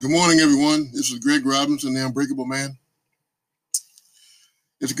Good morning, everyone. This is Greg Robinson, the Unbreakable Man.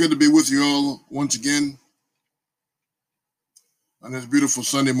 It's good to be with you all once again on this beautiful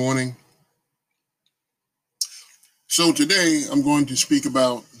Sunday morning. So today I'm going to speak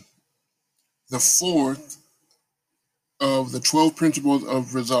about the fourth of the 12 principles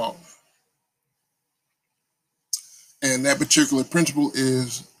of resolve. And that particular principle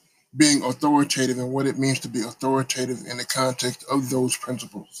is being authoritative and what it means to be authoritative in the context of those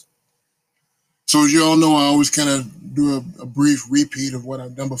principles. So as you all know, I always kind of do a brief repeat of what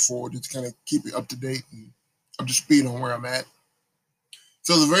I've done before, just kind of keep it up to date and up to speed on where I'm at.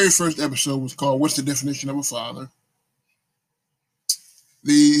 So the very first episode was called "What's the Definition of a Father?"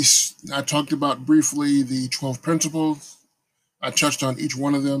 I talked about briefly the 12 principles. I touched on each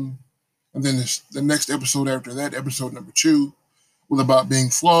one of them. And then the next episode after that, episode number 2, was about being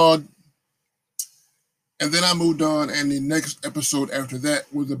flawed. And then I moved on, and the next episode after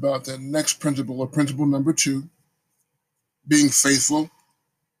that was about the next principle, or principle number 2, being faithful.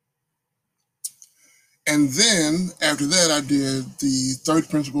 And then after that, I did the third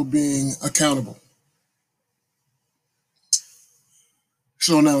principle, being accountable.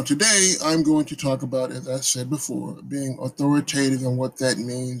 So now today, I'm going to talk about, as I said before, being authoritative and what that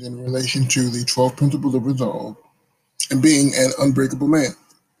means in relation to the 12 principles of resolve and being an unbreakable man.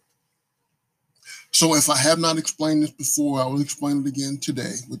 So if I have not explained this before, I will explain it again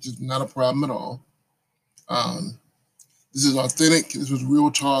today, which is not a problem at all. This is authentic. This was real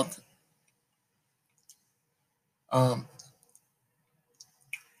talk.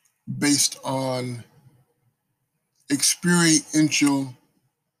 Based on experiential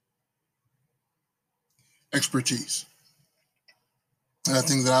expertise. And I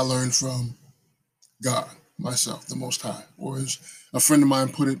think that I learned from God, myself, the Most High. Or as a friend of mine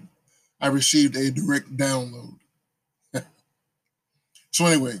put it, I received a direct download. So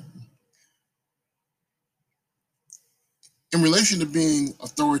anyway, in relation to being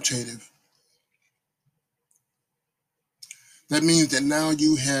authoritative, that means that now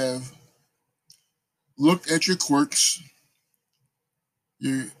you have looked at your quirks,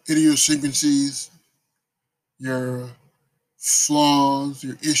 your idiosyncrasies, your flaws,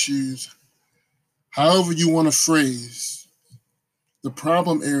 your issues, however you want to phrase the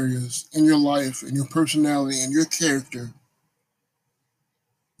problem areas in your life and your personality and your character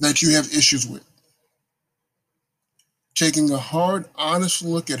that you have issues with. Taking a hard, honest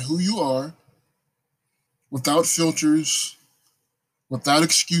look at who you are without filters, without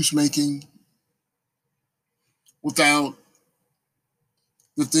excuse making, without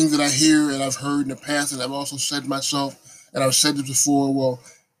the things that I hear and I've heard in the past, and I've also said myself, and I've said this before, well,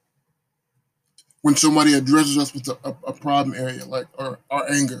 when somebody addresses us with a problem area, like our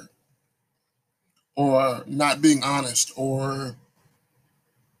anger, or not being honest, or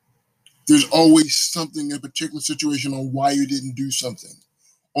there's always something in a particular situation on why you didn't do something,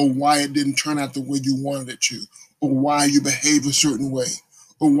 or why it didn't turn out the way you wanted it to, or why you behave a certain way,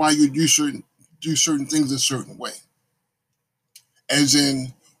 or why you do certain things a certain way. As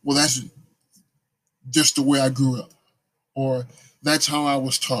in, well, that's just the way I grew up, or that's how I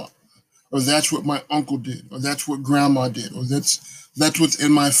was taught, or that's what my uncle did, or that's what grandma did, or that's what's in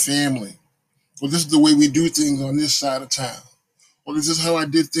my family, or this is the way we do things on this side of town, or this is how I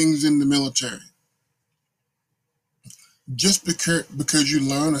did things in the military. Just because you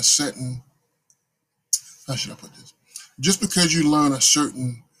learn a certain, how should I put this? Just because you learn a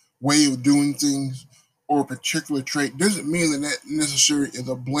certain way of doing things or a particular trait doesn't mean that that necessarily is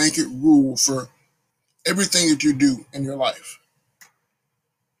a blanket rule for everything that you do in your life.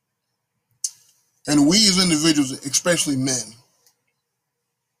 And we as individuals, especially men,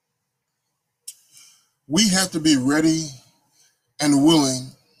 we have to be ready and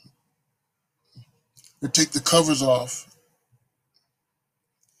willing to take the covers off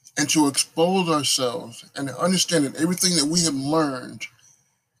and to expose ourselves and to understand that everything that we have learned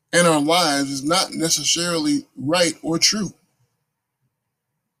in our lives is not necessarily right or true.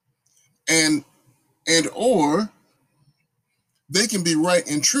 And or they can be right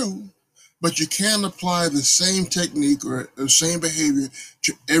and true, but you can't apply the same technique or the same behavior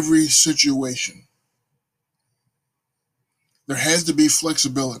to every situation. There has to be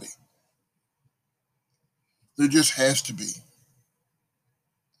flexibility. There just has to be.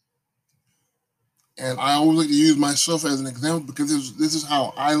 And I always like to use myself as an example because this is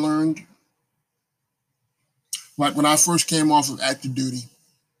how I learned. Like when I first came off of active duty,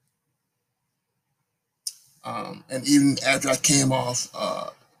 and even after I came off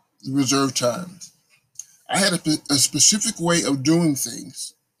the reserve times, I had a specific way of doing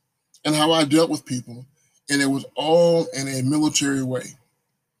things and how I dealt with people, and it was all in a military way.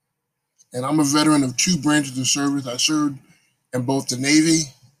 And I'm a veteran of two branches of service. I served in both the Navy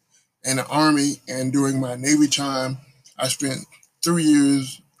and the Army, and during my Navy time, I spent 3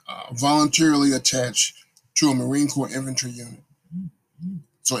 years voluntarily attached to a Marine Corps infantry unit.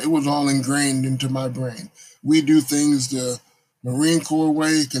 So it was all ingrained into my brain. We do things the Marine Corps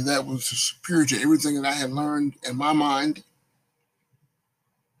way because that was superior to everything that I had learned in my mind.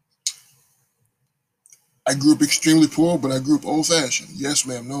 I grew up extremely poor, but I grew up old fashioned. Yes,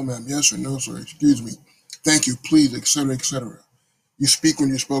 ma'am, no, ma'am, yes or no, sir, excuse me, thank you, please, etc., etc. You speak when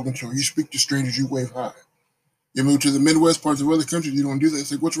you're spoken to. You speak to strangers, you wave hi. You move to the Midwest parts of other countries, you don't do that.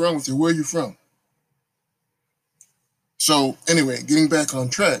 It's like, what's wrong with you? Where are you from? So, anyway, getting back on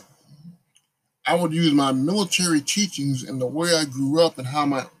track, I would use my military teachings and the way I grew up and how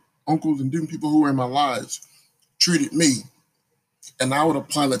my uncles and different people who were in my lives treated me. And I would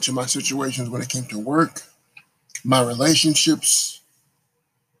apply that to my situations when it came to work, my relationships,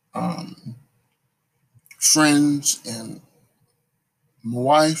 um, friends, and my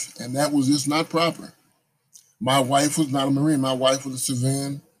wife. And that was just not proper. My wife was not a Marine. My wife was a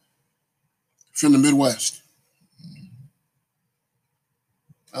civilian from the Midwest,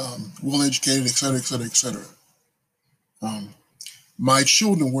 well educated, et cetera, et cetera, et cetera. Um, my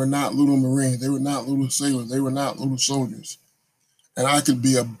children were not little Marines. They were not little sailors. They were not little soldiers. And I could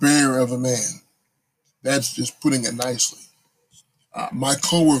be a bear of a man. That's just putting it nicely. My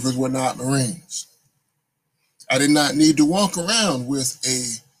coworkers were not Marines. I did not need to walk around with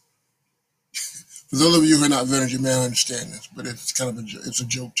a. For those of you who are not veterans, you may not understand this, but it's kind of it's a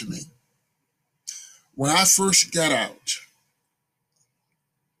joke to me. When I first got out,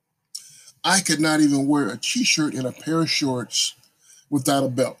 I could not even wear a t-shirt and a pair of shorts without a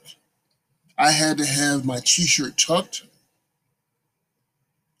belt. I had to have my t-shirt tucked.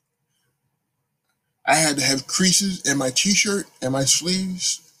 I had to have creases in my t-shirt and my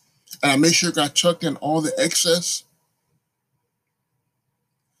sleeves. And I made sure it got tucked in all the excess.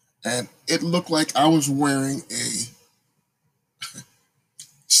 And it looked like I was wearing a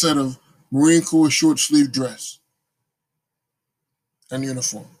set of Marine Corps short sleeve dress and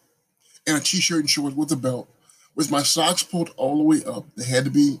uniform. And a t-shirt and shorts with a belt, with my socks pulled all the way up. They had to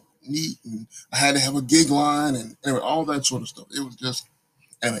be neat, and I had to have a gig line and anyway, all that sort of stuff. It was just,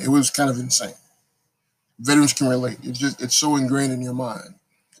 anyway, it was kind of insane. Veterans can relate. It's so ingrained in your mind.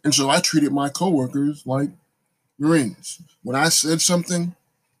 And so I treated my coworkers like Marines. When I said something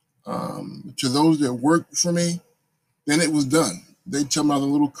to those that worked for me, then it was done. They'd tell me I was a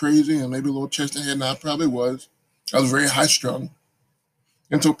little crazy and maybe a little chested head, and I probably was. I was very high strung.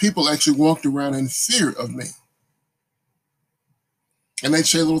 And so people actually walked around in fear of me. And they'd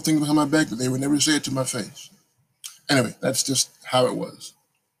say little things behind my back, but they would never say it to my face. Anyway, that's just how it was.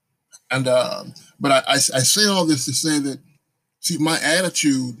 And but I say all this to say that, see, my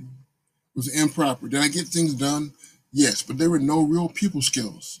attitude was improper. Did I get things done? Yes, but there were no real people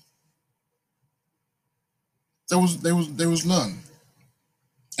skills. There was none.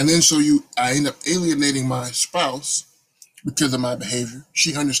 And then I ended up alienating my spouse because of my behavior.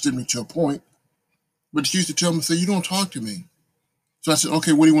 She understood me to a point, but she used to tell me, say, you don't talk to me. So I said,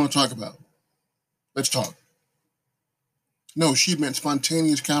 okay, what do you want to talk about? Let's talk. No, she meant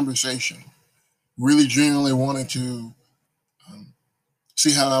spontaneous conversation. Really genuinely wanted to um,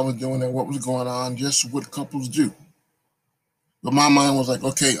 see how I was doing and what was going on, just what couples do. But my mind was like,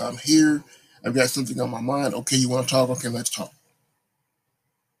 okay, I'm here. I've got something on my mind. Okay, you want to talk? Okay, let's talk.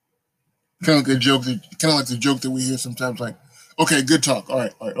 Kind of like the joke that we hear sometimes, like, okay, good talk. All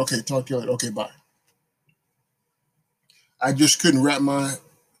right, okay, talk to you later. Okay, bye. I just couldn't wrap my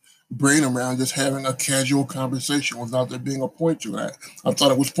brain around just having a casual conversation without there being a point to it. I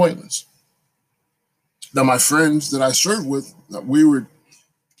thought it was pointless. Now, my friends that I served with, we were,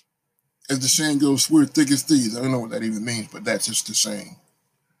 as the saying goes, we're thick as thieves. I don't know what that even means, but that's just the saying.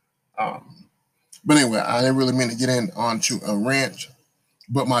 Um, but anyway, I didn't really mean to get onto a rant.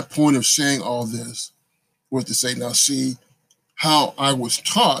 But my point of saying all this was to say, now see, how I was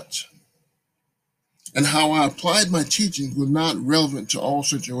taught and how I applied my teachings was not relevant to all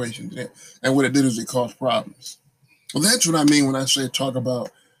situations. And what it did is it caused problems. Well, that's what I mean when I say talk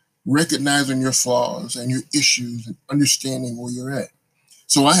about recognizing your flaws and your issues and understanding where you're at.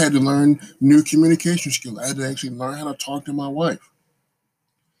 So I had to learn new communication skills. I had to actually learn how to talk to my wife.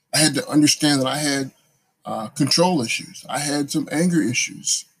 I had to understand that I had control issues. I had some anger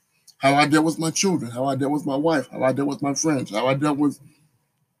issues. How I dealt with my children, how I dealt with my wife, how I dealt with my friends, how I dealt with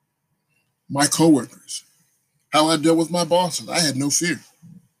my coworkers, how I dealt with my bosses. I had no fear.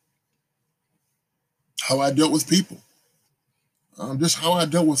 How I dealt with people, just how I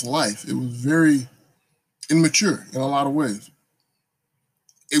dealt with life. It was very immature in a lot of ways.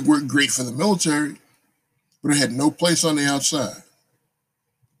 It worked great for the military, but it had no place on the outside.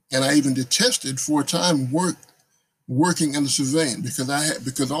 And I even detested for a time working in the civilian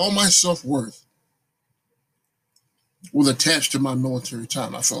because all my self-worth was attached to my military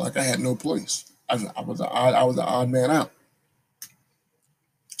time. I felt like I had no place. I was the odd man out.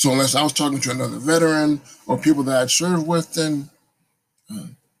 So unless I was talking to another veteran or people that I'd served with, then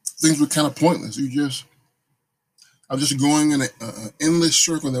things were kind of pointless. I was just going in an endless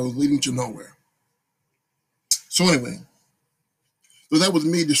circle that was leading to nowhere. So anyway, so that was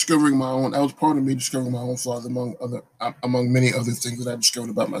me discovering my own. That was part of me discovering my own flaws, among many other things that I discovered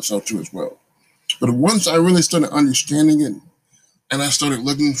about myself too as well. But once I really started understanding it, and I started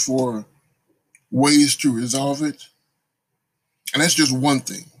looking for ways to resolve it, and that's just one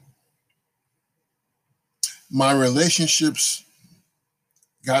thing. My relationships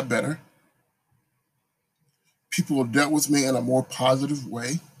got better. People dealt with me in a more positive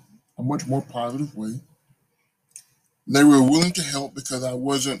way, a much more positive way. They were willing to help because I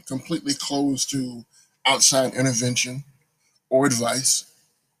wasn't completely closed to outside intervention or advice.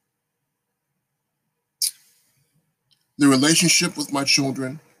 The relationship with my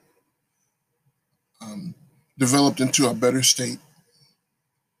children um, developed into a better state.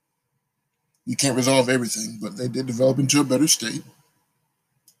 You can't resolve everything, but they did develop into a better state.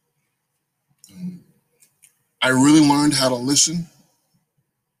 I really learned how to listen,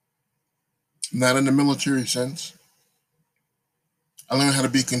 not in the military sense. I learned how to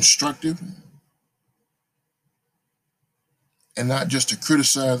be constructive and not just a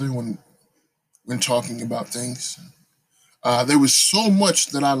criticizer when talking about things. There was so much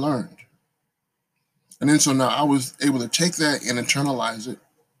that I learned. And then so now I was able to take that and internalize it.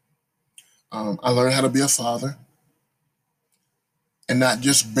 I learned how to be a father and not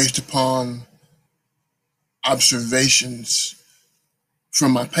just based upon observations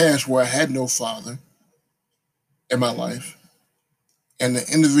from my past where I had no father in my life. And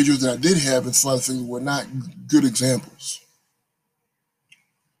the individuals that I did have as father figures were not good examples.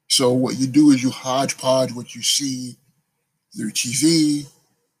 So what you do is you hodgepodge what you see through TV,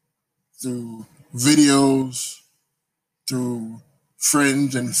 through videos, through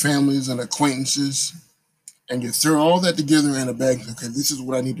friends and families and acquaintances, and you throw all that together in a bag. Okay, this is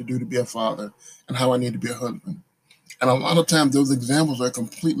what I need to do to be a father and how I need to be a husband. And a lot of times those examples are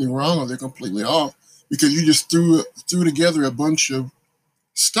completely wrong or they're completely off because you just threw together a bunch of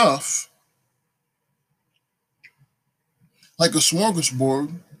stuff like a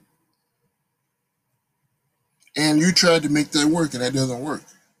smorgasbord and you tried to make that work and that doesn't work.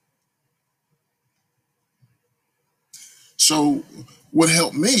 So what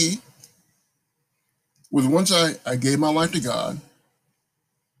helped me was once I gave my life to God,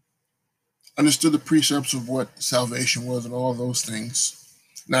 understood the precepts of what salvation was and all those things,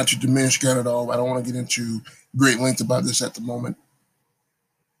 not to diminish God at all. I don't want to get into great length about this at the moment.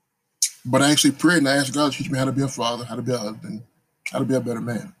 But I actually prayed and I asked God to teach me how to be a father, how to be a husband, how to be a better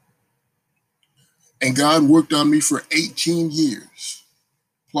man. And God worked on me for 18 years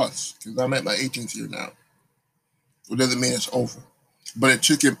plus, because I'm at my 18th year now. It doesn't mean it's over. But it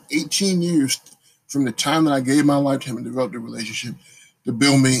took him 18 years from the time that I gave my life to him and developed a relationship to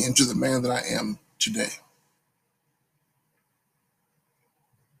build me into the man that I am today.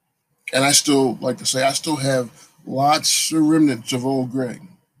 And I still, like to say, I still have lots of remnants of old Greg.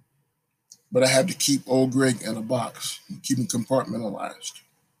 But I had to keep old Greg in a box, keep him compartmentalized.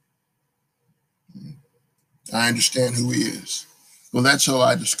 I understand who he is. Well, that's how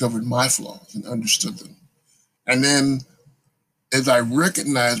I discovered my flaws and understood them. And then as I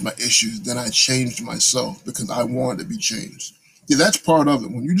recognized my issues, then I changed myself because I wanted to be changed. Yeah, that's part of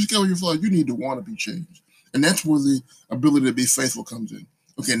it. When you discover your flaws, you need to want to be changed. And that's where the ability to be faithful comes in.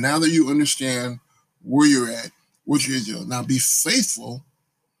 Okay, now that you understand where you're at, what you're doing, now be faithful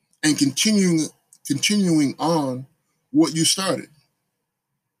and continuing on what you started.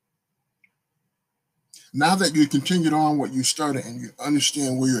 Now that you continued on what you started and you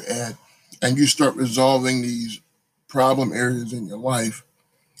understand where you're at and you start resolving these problem areas in your life,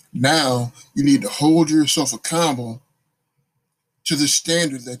 now you need to hold yourself accountable to the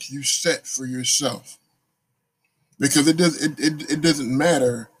standard that you set for yourself. Because it doesn't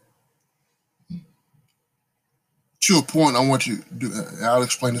matter to a point. I want you to do. I'll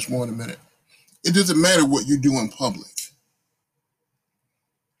explain this more in a minute. It doesn't matter what you do in public.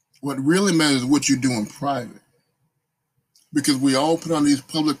 What really matters is what you do in private. Because we all put on these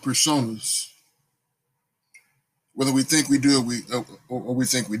public personas, whether we think we do or we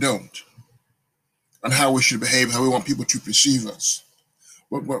think we don't, on how we should behave, how we want people to perceive us.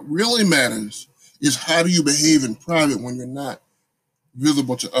 But what really matters is how do you behave in private when you're not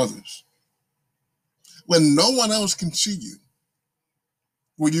visible to others. When no one else can see you,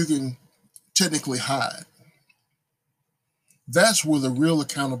 where you can technically hide, that's where the real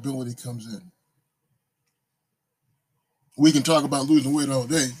accountability comes in. We can talk about losing weight all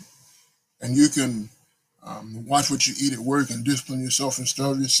day, and you can watch what you eat at work and discipline yourself and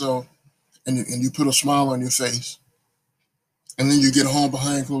starve yourself, and you put a smile on your face. And then you get home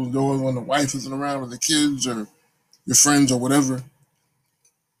behind closed doors when the wife isn't around or the kids or your friends or whatever,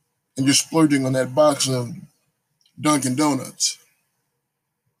 and you're splurging on that box of Dunkin' Donuts.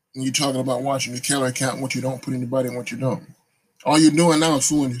 And you're talking about watching your calorie count and what you don't put in your body and what you don't. All you're doing now is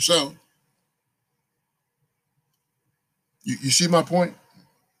fooling yourself. You see my point?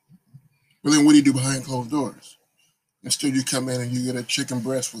 But then what do you do behind closed doors? Instead, you come in and you get a chicken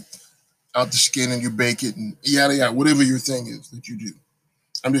breast without the skin and you bake it and yada yada, whatever your thing is that you do.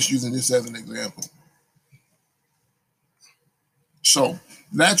 I'm just using this as an example. So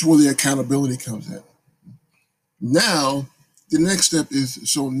that's where the accountability comes in. Now, the next step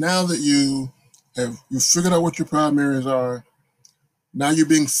is, so now that you figured out what your problem areas are, now you're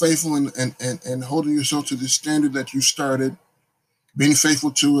being faithful and holding yourself to the standard that you started, being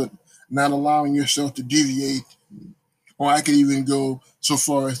faithful to it, not allowing yourself to deviate. Or I could even go so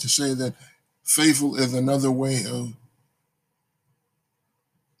far as to say that faithful is another way of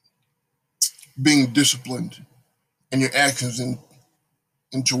being disciplined in your actions and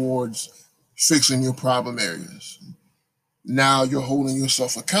towards fixing your problem areas. Now you're holding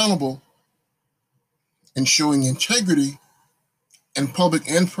yourself accountable and showing integrity in public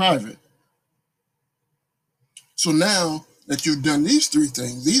and private. So now that you've done these three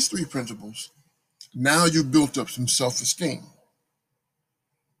things, these three principles, now you've built up some self-esteem.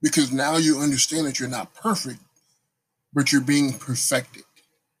 Because now you understand that you're not perfect, but you're being perfected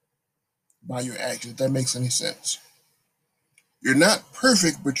by your actions. If that makes any sense. You're not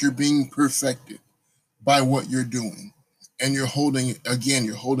perfect, but you're being perfected by what you're doing. And you're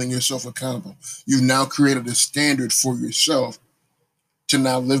holding yourself accountable. You've now created a standard for yourself to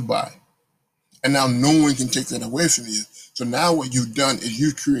now live by. And now no one can take that away from you. So now what you've done is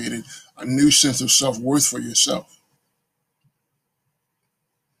you've created a new sense of self-worth for yourself.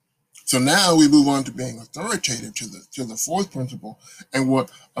 So now we move on to being authoritative to the fourth principle. And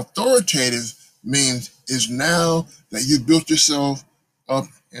what authoritative means is now that you've built yourself up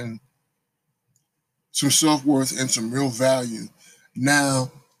in some self-worth and some real value,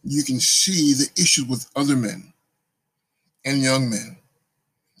 now you can see the issues with other men and young men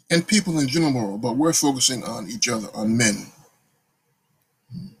and people in general, but we're focusing on each other, on men.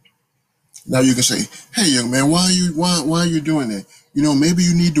 Now you can say, "Hey, young man, why are you doing that? Maybe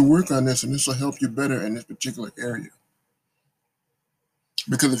you need to work on this, and this will help you better in this particular area."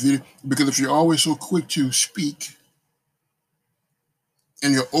 Because if you're always so quick to speak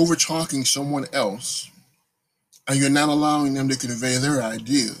and you're over talking someone else and you're not allowing them to convey their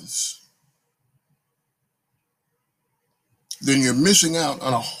ideas, then you're missing out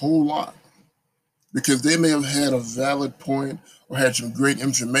on a whole lot. Because they may have had a valid point or had some great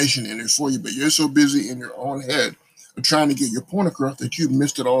information in it for you, but you're so busy in your own head of trying to get your point across that you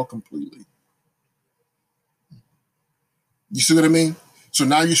missed it all completely. You see what I mean? So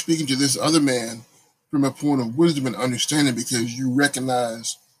now you're speaking to this other man from a point of wisdom and understanding because you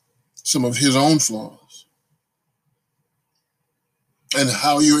recognize some of his own flaws. And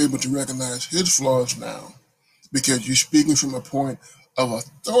how you're able to recognize his flaws now because you're speaking from a point of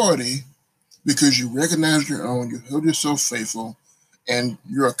authority because you recognize your own, you hold yourself faithful, and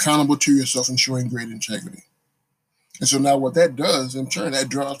you're accountable to yourself and showing great integrity. And so now what that does, in turn, that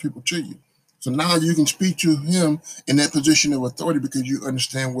draws people to you. So now you can speak to him in that position of authority because you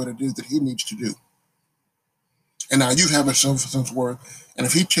understand what it is that he needs to do. And now you have a self-worth. And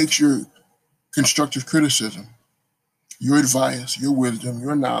if he takes your constructive criticism, your advice, your wisdom,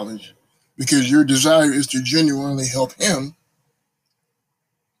 your knowledge, because your desire is to genuinely help him,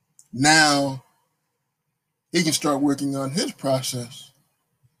 now he can start working on his process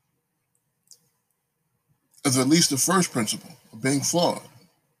of at least the first principle of being flawed.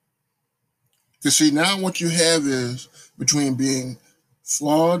 Because see, now what you have is between being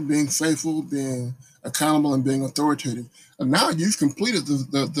flawed, being faithful, being accountable, and being authoritative. And now you've completed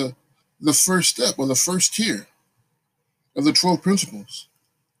the first step or the first tier of the 12 principles.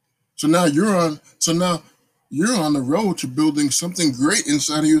 So now you're on the road to building something great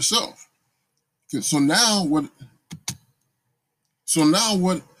inside of yourself. So now what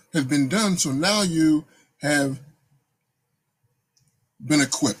has been done? So now you have been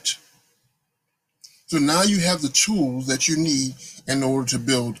equipped. So now you have the tools that you need in order to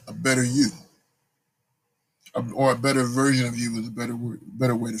build a better you. or a better version of you is a better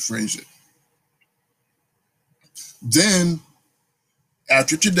way to phrase it. Then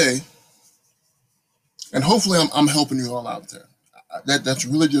after today, and hopefully I'm helping you all out there. That's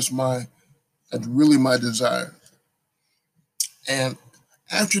really my desire. And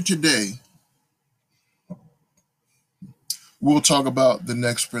after today, we'll talk about the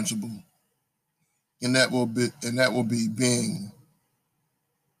next principle, and that will be being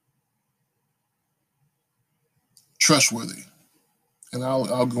trustworthy. And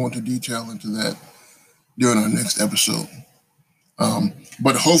I'll go into detail into that during our next episode.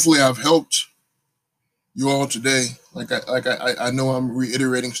 But hopefully I've helped you all today. I know I'm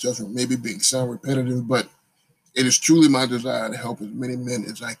reiterating stuff and maybe being sound repetitive, but it is truly my desire to help as many men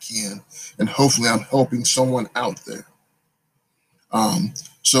as I can, and hopefully I'm helping someone out there.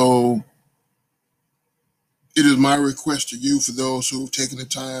 So it is my request to you, for those who have taken the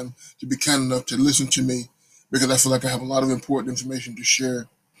time to be kind enough to listen to me, because I feel like I have a lot of important information to share.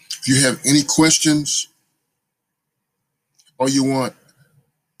 If you have any questions or you want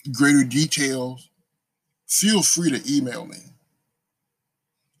greater details, feel free to email me.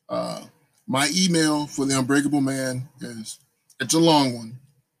 My email for the Unbreakable Man it's a long one.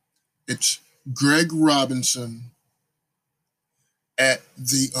 It's Greg Robinson at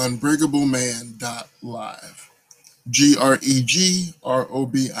theunbreakableman.live.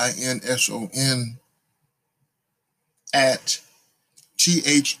 GREGROBINSON at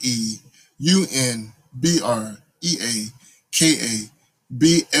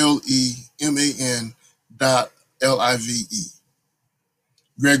THEUNBREAKABLEMAN.LIVE.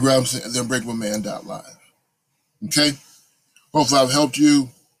 Greg Robinson at theunbreakableman.live. Okay? Hopefully I've helped you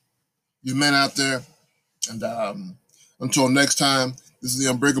men out there. And until next time, this is the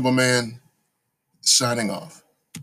Unbreakable Man signing off.